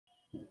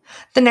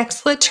The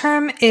next lit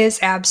term is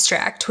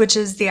abstract, which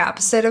is the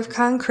opposite of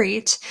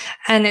concrete,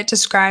 and it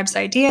describes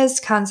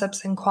ideas,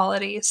 concepts, and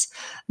qualities.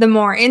 The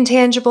more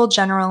intangible,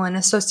 general, and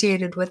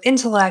associated with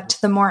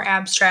intellect, the more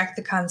abstract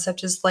the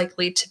concept is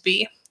likely to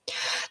be.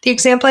 The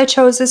example I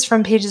chose is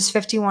from pages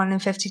 51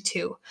 and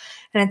 52,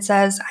 and it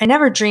says, "I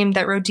never dreamed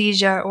that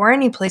Rhodesia or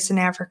any place in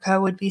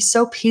Africa would be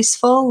so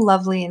peaceful,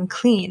 lovely, and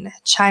clean,"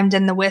 chimed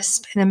in the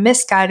wisp in a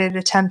misguided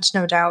attempt,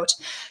 no doubt,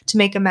 to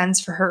make amends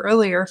for her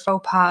earlier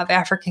faux pas of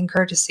African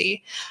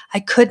courtesy.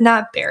 "I could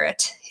not bear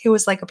it. It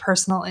was like a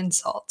personal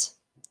insult."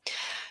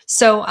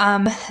 So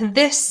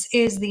this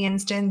is the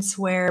instance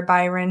where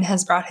Byron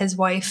has brought his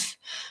wife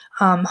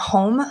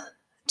home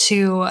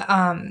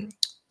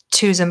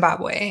to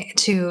Zimbabwe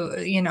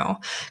to,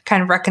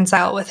 kind of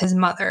reconcile with his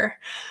mother,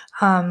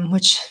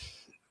 which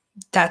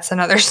that's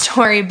another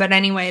story. But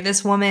anyway,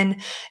 this woman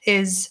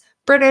is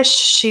British.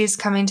 She's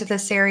coming to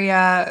this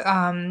area,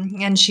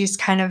 and she's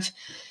kind of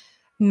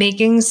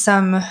making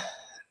some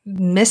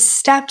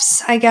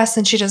missteps, I guess,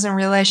 and she doesn't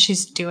realize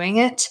she's doing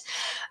it.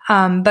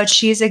 But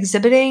she's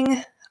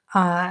exhibiting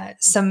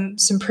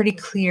some pretty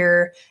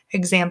clear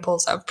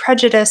examples of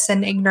prejudice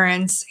and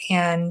ignorance,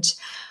 and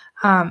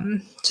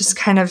just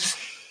kind of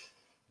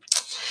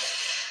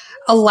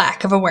a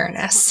lack of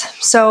awareness.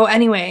 So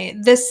anyway,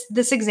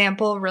 this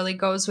example really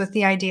goes with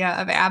the idea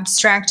of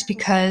abstract,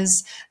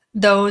 because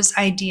those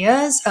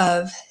ideas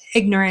of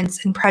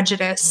ignorance and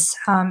prejudice,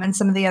 and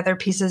some of the other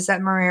pieces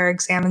that Moreira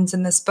examines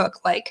in this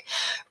book, like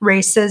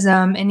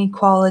racism,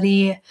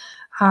 inequality,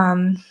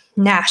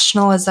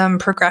 nationalism,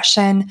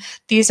 progression,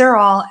 these are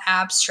all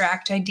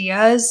abstract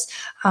ideas,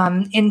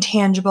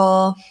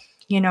 intangible,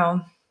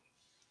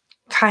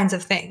 kinds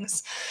of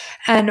things.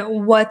 And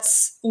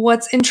what's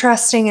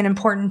interesting and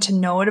important to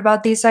note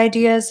about these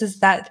ideas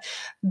is that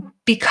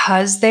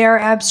because they are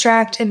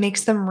abstract, it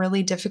makes them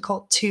really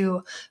difficult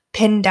to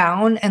pin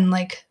down and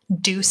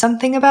do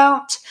something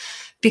about,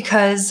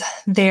 because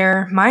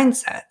they're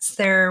mindsets,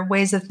 they're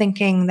ways of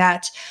thinking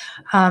that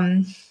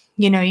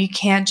you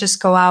can't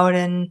just go out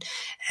and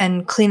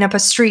clean up a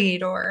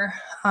street or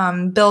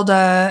build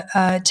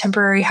a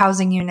temporary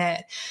housing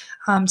unit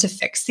to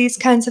fix these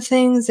kinds of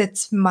things.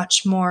 It's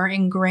much more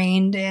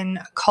ingrained in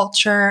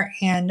culture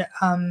and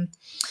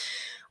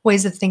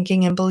ways of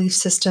thinking and belief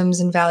systems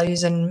and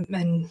values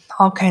and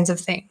all kinds of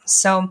things.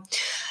 So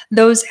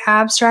those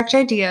abstract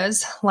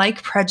ideas,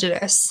 like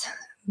prejudice,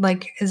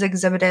 like is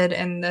exhibited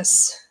in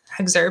this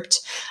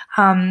excerpt,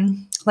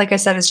 like I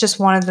said, it's just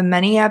one of the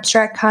many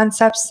abstract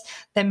concepts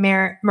that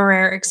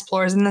Moreira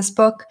explores in this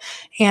book.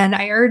 And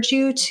I urge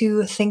you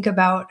to think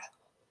about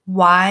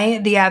why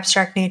the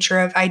abstract nature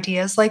of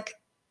ideas like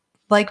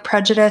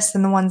prejudice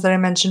and the ones that I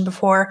mentioned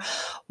before,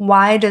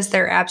 why does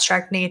their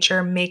abstract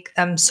nature make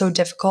them so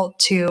difficult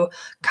to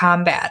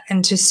combat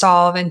and to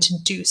solve and to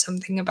do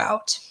something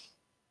about?